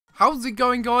How's it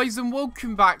going, guys, and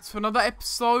welcome back to another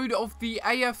episode of the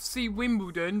AFC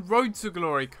Wimbledon Road to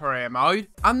Glory Career Mode.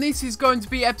 And this is going to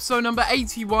be episode number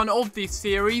 81 of this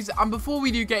series. And before we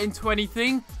do get into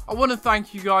anything, I want to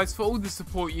thank you guys for all the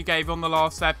support you gave on the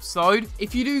last episode.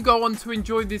 If you do go on to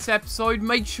enjoy this episode,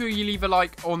 make sure you leave a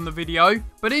like on the video.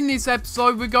 But in this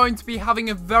episode, we're going to be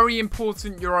having a very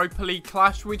important Europa League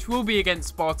clash, which will be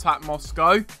against Spartak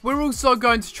Moscow. We're also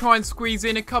going to try and squeeze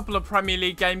in a couple of Premier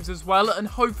League games as well, and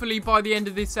hopefully by the end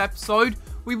of this episode,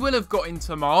 we will have got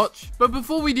into March. But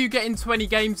before we do get into any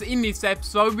games in this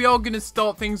episode, we are going to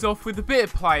start things off with a bit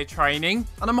of player training.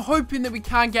 And I'm hoping that we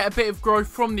can get a bit of growth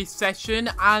from this session.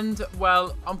 And,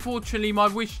 well, unfortunately, my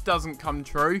wish doesn't come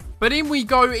true. But in we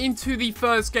go into the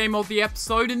first game of the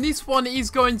episode. And this one is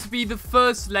going to be the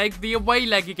first leg, the away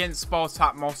leg against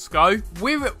Spartak Moscow.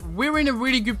 We're in a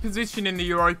really good position in the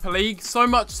Europa League. So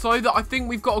much so that I think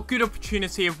we've got a good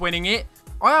opportunity of winning it.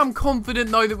 I am confident,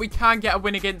 though, that we can get a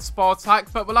win against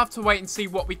Spartak, but we'll have to wait and see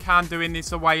what we can do in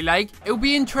this away leg. It'll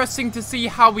be interesting to see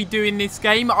how we do in this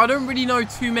game. I don't really know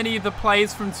too many of the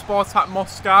players from Spartak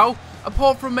Moscow,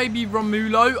 apart from maybe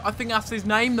Romulo. I think that's his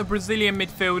name, the Brazilian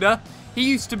midfielder.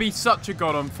 He used to be such a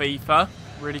god on FIFA.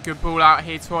 Really good ball out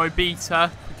here to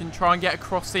Obita. We can try and get a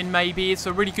cross in, maybe. It's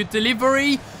a really good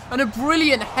delivery and a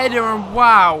brilliant header, and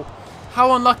wow.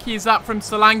 How unlucky is that from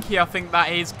Solanke, I think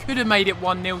that is. Could have made it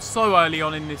 1-0 so early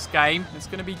on in this game. It's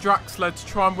going to be Draxler to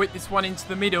try and whip this one into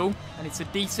the middle. And it's a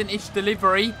decent-ish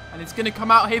delivery. And it's going to come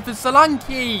out here for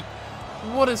Solanke.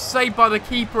 What a save by the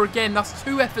keeper again. That's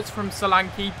two efforts from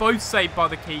Solanke, both saved by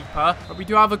the keeper. But we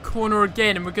do have a corner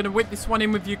again, and we're going to whip this one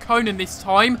in with Yukonen this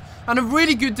time. And a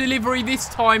really good delivery this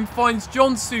time finds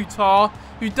John Sutar,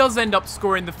 who does end up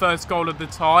scoring the first goal of the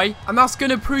tie. And that's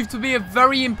going to prove to be a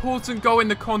very important goal in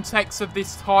the context of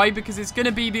this tie, because it's going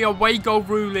to be the away goal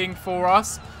ruling for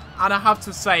us. And I have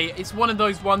to say, it's one of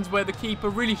those ones where the keeper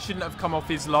really shouldn't have come off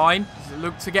his line. Does it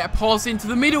look to get a pass into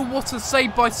the middle? What a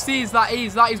save by Sears that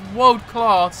is. That is world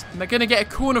class. And they're going to get a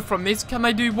corner from this. Can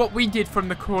they do what we did from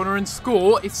the corner and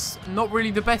score? It's not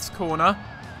really the best corner.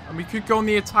 And we could go on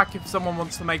the attack if someone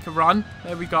wants to make a run.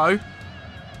 There we go.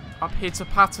 Up here to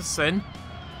Patterson.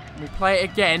 We play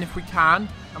it again if we can.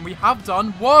 And we have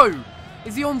done. Whoa!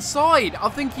 Is he onside? I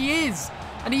think he is.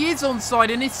 And he is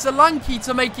onside. And it's Solanke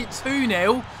to make it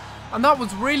 2-0. And that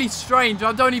was really strange.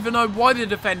 I don't even know why the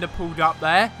defender pulled up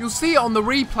there. You'll see it on the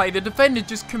replay. The defender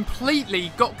just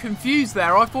completely got confused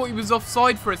there. I thought he was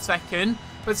offside for a second.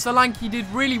 But Solanke did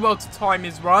really well to time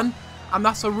his run. And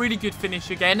that's a really good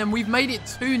finish again. And we've made it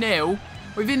 2-0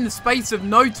 within the space of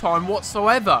no time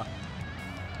whatsoever.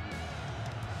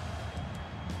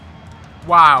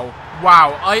 Wow.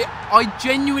 Wow. I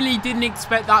genuinely didn't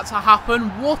expect that to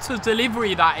happen. What a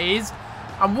delivery that is.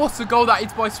 And what a goal that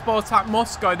is by Spartak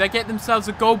Moscow. They get themselves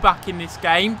a goal back in this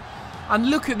game. And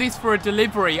look at this for a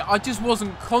delivery. I just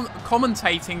wasn't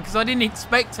commentating because I didn't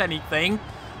expect anything.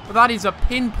 But that is a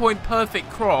pinpoint perfect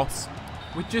cross.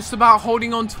 We're just about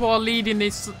holding on to our lead in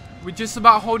this. We're just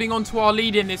about holding on to our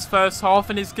lead in this first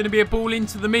half. And it's going to be a ball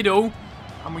into the middle.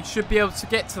 And we should be able to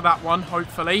get to that one,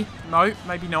 hopefully. No,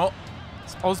 maybe not.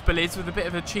 It's Ozbiliz with a bit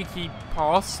of a cheeky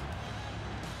pass.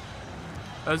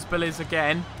 Ozbiliz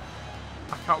again.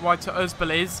 Back out wide to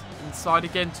Ozbiliz. Inside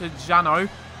again to Jano.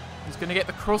 He's going to get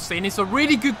the cross in. It's a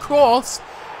really good cross.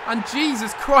 And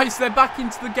Jesus Christ, they're back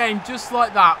into the game just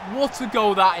like that. What a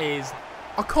goal that is.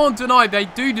 I can't deny they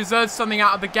do deserve something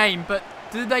out of the game. But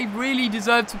do they really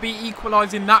deserve to be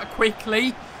equalising that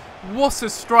quickly? What a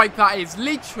strike that is.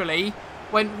 Literally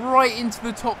went right into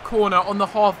the top corner on the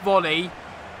half volley.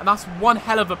 And that's one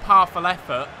hell of a powerful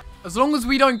effort. As long as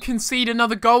we don't concede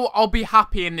another goal, I'll be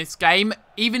happy in this game.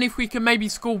 Even if we can maybe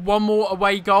score one more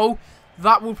away goal,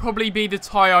 that will probably be the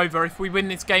tie over if we win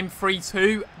this game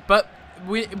 3-2. But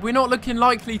we're not looking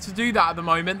likely to do that at the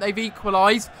moment. They've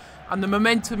equalised, and the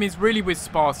momentum is really with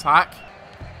Spartak.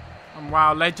 And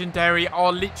wow, Legendary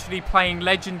are literally playing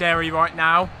Legendary right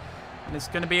now. And it's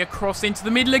going to be a cross into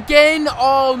the middle again.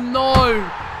 Oh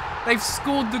no! They've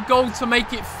scored the goal to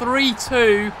make it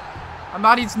 3-2. And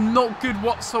that is not good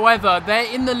whatsoever.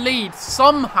 They're in the lead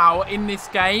somehow in this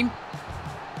game.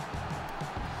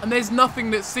 And there's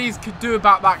nothing that Sears could do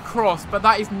about that cross. But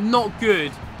that is not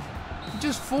good. We've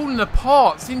just fallen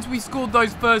apart. Since we scored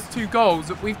those first two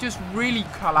goals, we've just really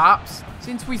collapsed.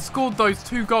 Since we scored those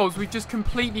two goals, we've just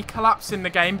completely collapsed in the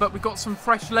game. But we've got some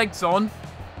fresh legs on.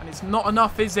 And it's not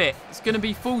enough, is it? It's going to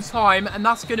be full time. And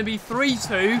that's going to be 3-2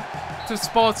 to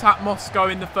Spartak Moscow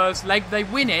in the first leg. They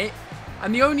win it.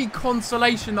 And the only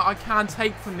consolation that I can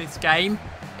take from this game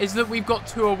is that we've got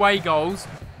 2 away goals.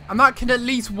 And that can at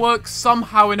least work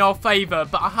somehow in our favour.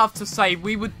 But I have to say,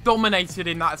 we were dominated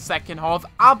in that second half.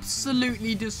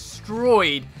 Absolutely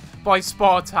destroyed by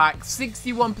Spartak.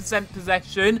 61%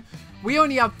 possession. We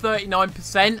only have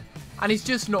 39%. And it's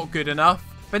just not good enough.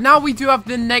 But now we do have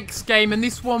the next game. And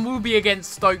this one will be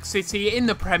against Stoke City in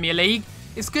the Premier League.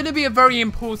 It's going to be a very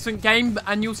important game.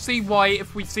 And you'll see why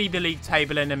if we see the league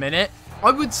table in a minute. I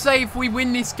would say if we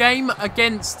win this game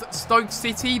against Stoke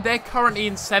City, they're currently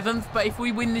in 7th. But if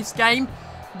we win this game,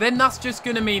 then that's just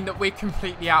going to mean that we're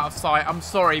completely out of sight. I'm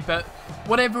sorry, but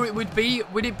whatever it would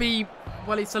it be,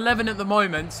 well, it's 11 at the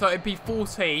moment, so it'd be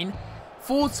 14.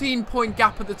 14-point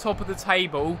gap at the top of the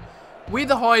table. We're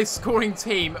the highest scoring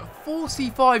team.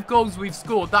 45 goals we've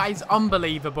scored. That is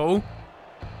unbelievable.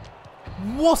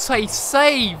 What a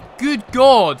save. Good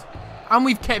God. And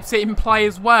we've kept it in play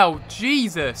as well.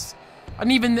 Jesus. I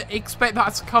didn't even expect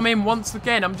that to come in once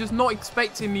again. I'm just not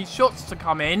expecting these shots to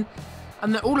come in.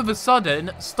 And then all of a sudden,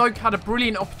 Stoke had a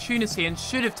brilliant opportunity and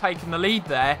should have taken the lead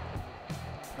there.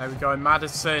 There we go,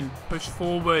 Maddison. Push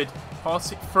forward.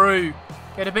 Pass it through.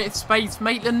 Get a bit of space.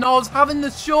 Maitland-Niles having the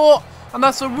shot. And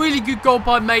that's a really good goal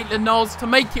by Maitland-Niles to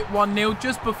make it 1-0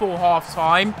 just before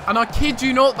half-time. And I kid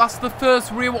you not, that's the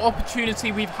first real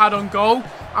opportunity we've had on goal.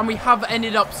 And we have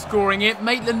ended up scoring it.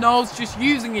 Maitland-Niles just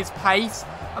using his pace.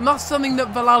 And that's something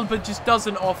that Villalba just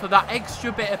doesn't offer, that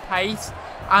extra bit of pace.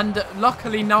 And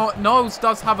luckily, Niles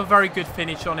does have a very good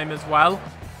finish on him as well.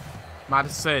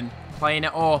 Maddison playing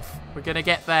it off. We're going to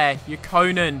get there.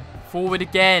 Yukonen forward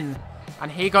again. And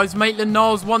here goes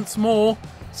Maitland-Niles once more.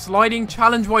 Sliding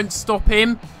challenge won't stop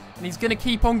him. And he's going to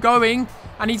keep on going.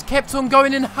 And he's kept on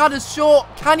going and had a shot.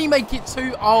 Can he make it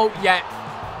 2? Oh,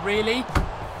 yeah. Really?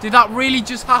 Did that really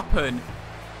just happen?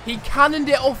 He cannoned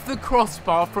it off the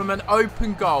crossbar from an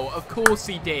open goal. Of course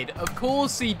he did. Of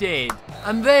course he did.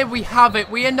 And there we have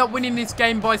it. We end up winning this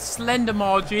game by slender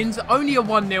margins. Only a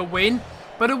 1-0 win.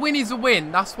 But a win is a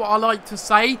win. That's what I like to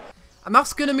say. And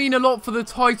that's going to mean a lot for the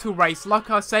title race. Like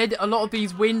I said, a lot of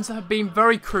these wins have been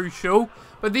very crucial.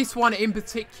 But this one in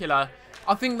particular,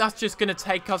 I think that's just going to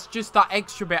take us just that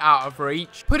extra bit out of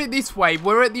reach. Put it this way,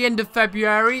 we're at the end of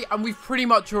February and we've pretty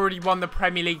much already won the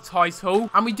Premier League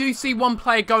title. And we do see one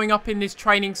player going up in this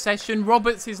training session.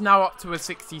 Roberts is now up to a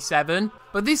 67.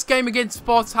 But this game against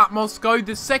Spartak Moscow,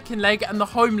 the second leg and the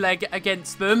home leg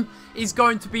against them, is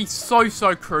going to be so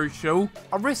crucial.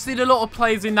 I rested a lot of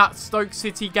players in that Stoke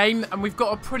City game and we've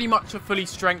got pretty much a fully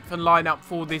strengthened lineup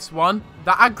for this one.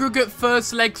 The aggregate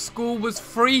first leg score was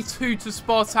 3-2 to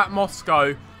Spartak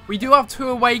Moscow. We do have 2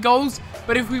 away goals,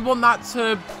 but if we want that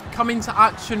to come into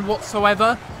action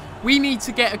whatsoever, we need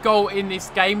to get a goal in this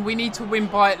game. We need to win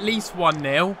by at least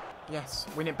 1-0. Yes,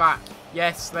 win it back.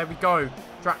 Yes, there we go.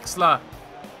 Draxler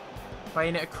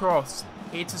playing it across.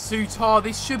 Here to Sutar.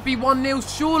 This should be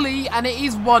 1-0 surely, and it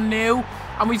is 1-0.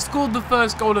 And we've scored the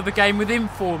first goal of the game within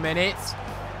 4 minutes.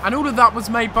 And all of that was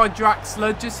made by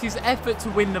Draxler, just his effort to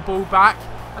win the ball back.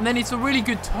 And then it's a really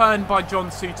good turn by John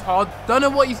Sutar. Don't know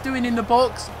what he's doing in the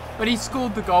box, but he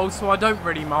scored the goal, so I don't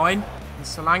really mind. And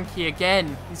Solanke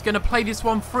again. He's going to play this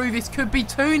one through. This could be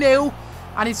 2-0.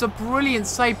 And it's a brilliant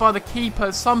save by the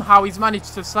keeper. Somehow he's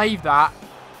managed to save that.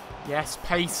 Yes,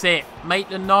 pace it.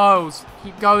 Maitland-Niles.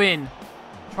 Keep going.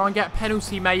 Try and get a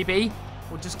penalty maybe.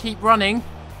 Or just keep running.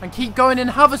 And keep going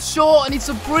and have a shot. And it's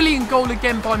a brilliant goal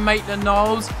again by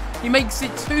Maitland-Niles. He makes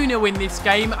it 2-0 in this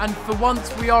game. And for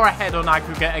once we are ahead on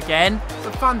aggregate again. It's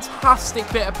a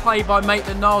fantastic bit of play by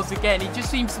Maitland-Niles again. He just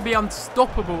seems to be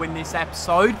unstoppable in this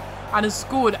episode. And has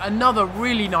scored another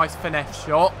really nice finesse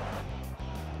shot.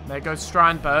 There goes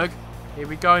Strandberg. Here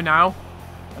we go now.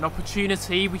 An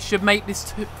opportunity. We should make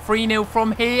this 3-0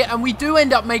 from here. And we do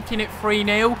end up making it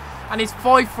 3-0. And it's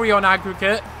 5-3 on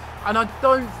aggregate. And I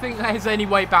don't think there's any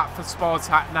way back for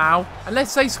Spartak now.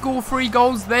 Unless they score 3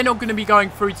 goals, they're not going to be going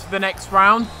through to the next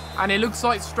round. And it looks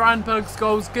like Strandberg's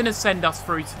goal is going to send us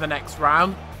through to the next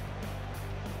round.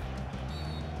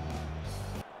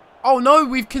 Oh no,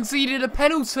 we've conceded a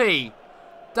penalty.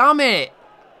 Damn it.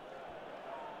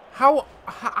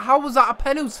 How was that a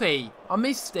penalty? I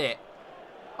missed it.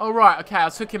 Oh, right. Okay, I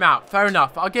took him out. Fair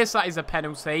enough. I guess that is a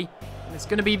penalty. And it's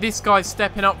going to be this guy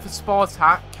stepping up for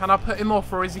Spartak. Can I put him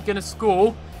off or is he going to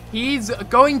score? He is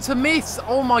going to miss.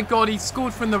 Oh, my God. He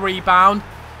scored from the rebound.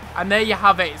 And there you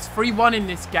have it. It's 3-1 in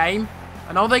this game.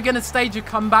 And are they going to stage a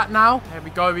comeback now? There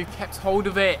we go. We've kept hold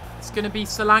of it. It's going to be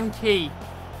Solanke.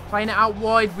 Playing it out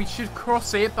wide. We should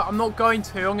cross it, but I'm not going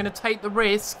to. I'm going to take the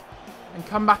risk. And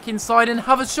come back inside and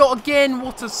have a shot again.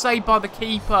 What a save by the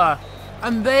keeper.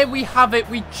 And there we have it.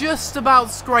 We just about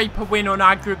scrape a win on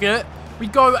aggregate. We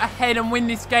go ahead and win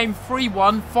this game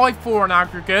 3-1, 5-4 on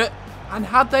aggregate. And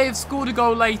had they have scored a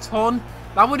goal late on,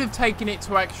 That would have taken it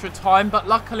to extra time, but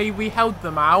luckily we held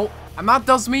them out. And that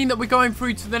does mean that we're going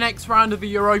through to the next round of the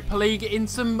Europa League in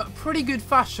some pretty good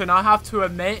fashion, I have to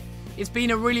admit. It's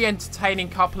been a really entertaining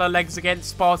couple of legs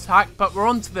against Spartak, but we're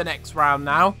on to the next round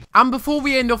now. And before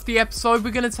we end off the episode,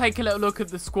 we're going to take a little look at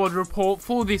the squad report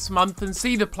for this month and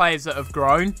see the players that have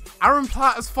grown. Aaron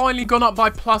Platt has finally gone up by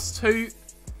 +2.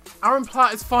 Aaron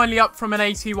Platt is finally up from an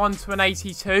 81 to an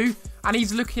 82. And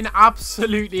he's looking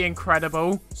absolutely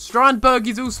incredible. Strandberg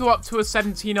is also up to a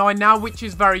 79 now, which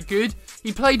is very good.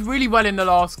 He played really well in the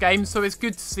last game, so it's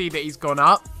good to see that he's gone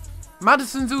up.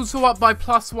 Madison's also up by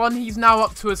 +1. He's now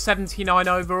up to a 79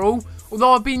 overall.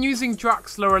 Although I've been using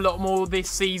Draxler a lot more this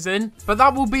season. But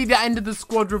that will be the end of the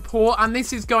squad report. And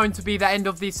this is going to be the end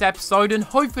of this episode. And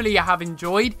hopefully you have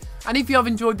enjoyed. And if you have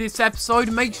enjoyed this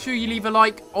episode, make sure you leave a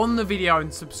like on the video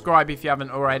and subscribe if you haven't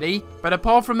already. But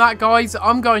apart from that, guys,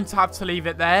 I'm going to have to leave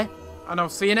it there. And I'll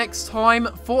see you next time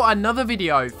for another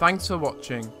video. Thanks for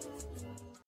watching.